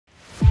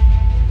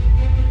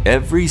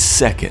Every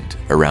second,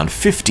 around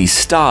 50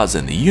 stars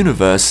in the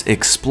universe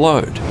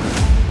explode.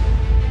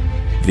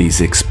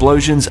 These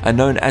explosions are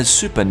known as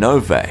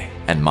supernovae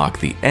and mark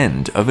the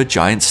end of a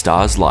giant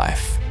star's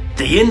life.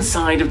 The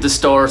inside of the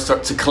star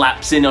starts to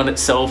collapse in on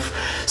itself,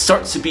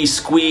 starts to be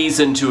squeezed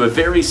into a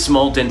very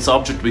small dense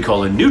object we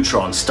call a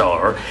neutron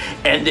star,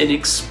 and then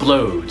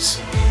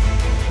explodes.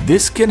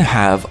 This can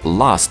have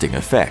lasting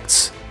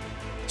effects.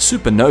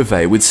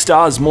 Supernovae with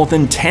stars more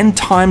than 10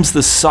 times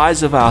the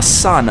size of our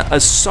Sun are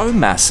so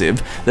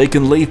massive they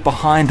can leave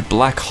behind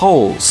black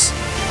holes.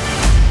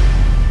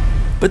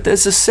 But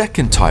there's a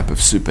second type of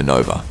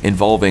supernova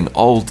involving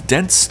old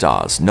dense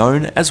stars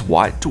known as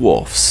white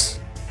dwarfs.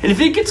 And if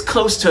it gets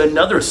close to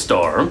another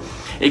star,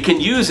 it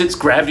can use its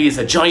gravity as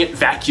a giant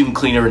vacuum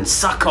cleaner and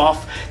suck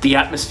off the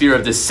atmosphere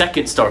of the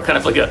second star, kind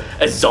of like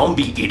a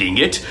zombie eating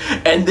it.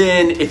 And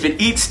then if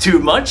it eats too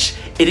much,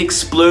 it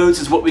explodes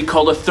as what we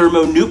call a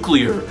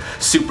thermonuclear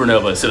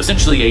supernova. So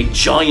essentially a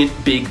giant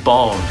big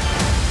bomb.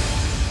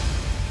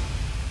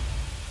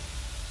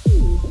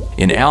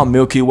 In our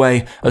Milky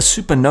Way, a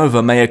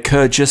supernova may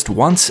occur just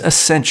once a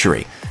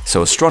century,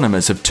 so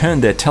astronomers have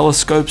turned their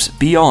telescopes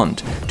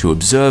beyond to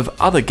observe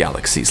other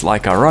galaxies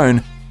like our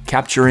own,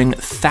 capturing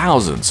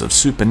thousands of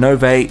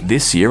supernovae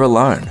this year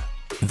alone.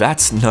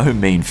 That's no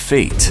mean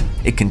feat.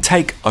 It can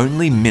take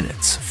only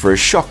minutes for a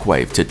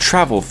shockwave to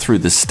travel through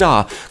the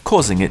star,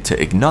 causing it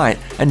to ignite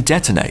and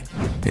detonate.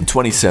 In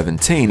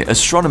 2017,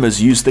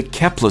 astronomers used the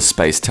Kepler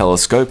Space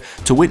Telescope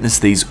to witness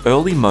these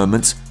early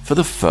moments for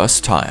the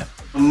first time.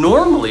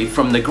 Normally,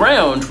 from the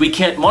ground, we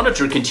can't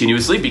monitor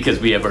continuously because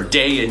we have our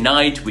day and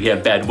night, we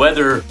have bad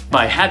weather.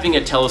 By having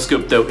a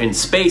telescope, though, in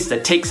space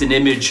that takes an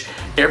image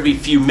every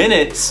few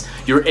minutes,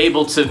 you're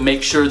able to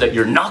make sure that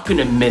you're not going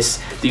to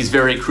miss these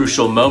very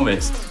crucial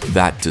moments.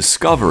 That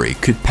discovery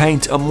could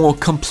paint a more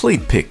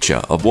complete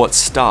picture of what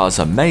stars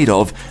are made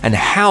of and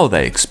how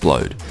they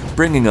explode,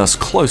 bringing us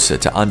closer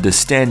to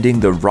understanding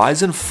the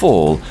rise and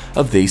fall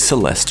of these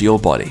celestial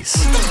bodies.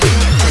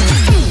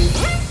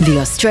 The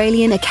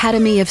Australian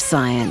Academy of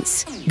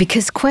Science,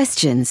 because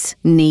questions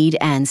need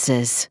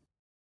answers.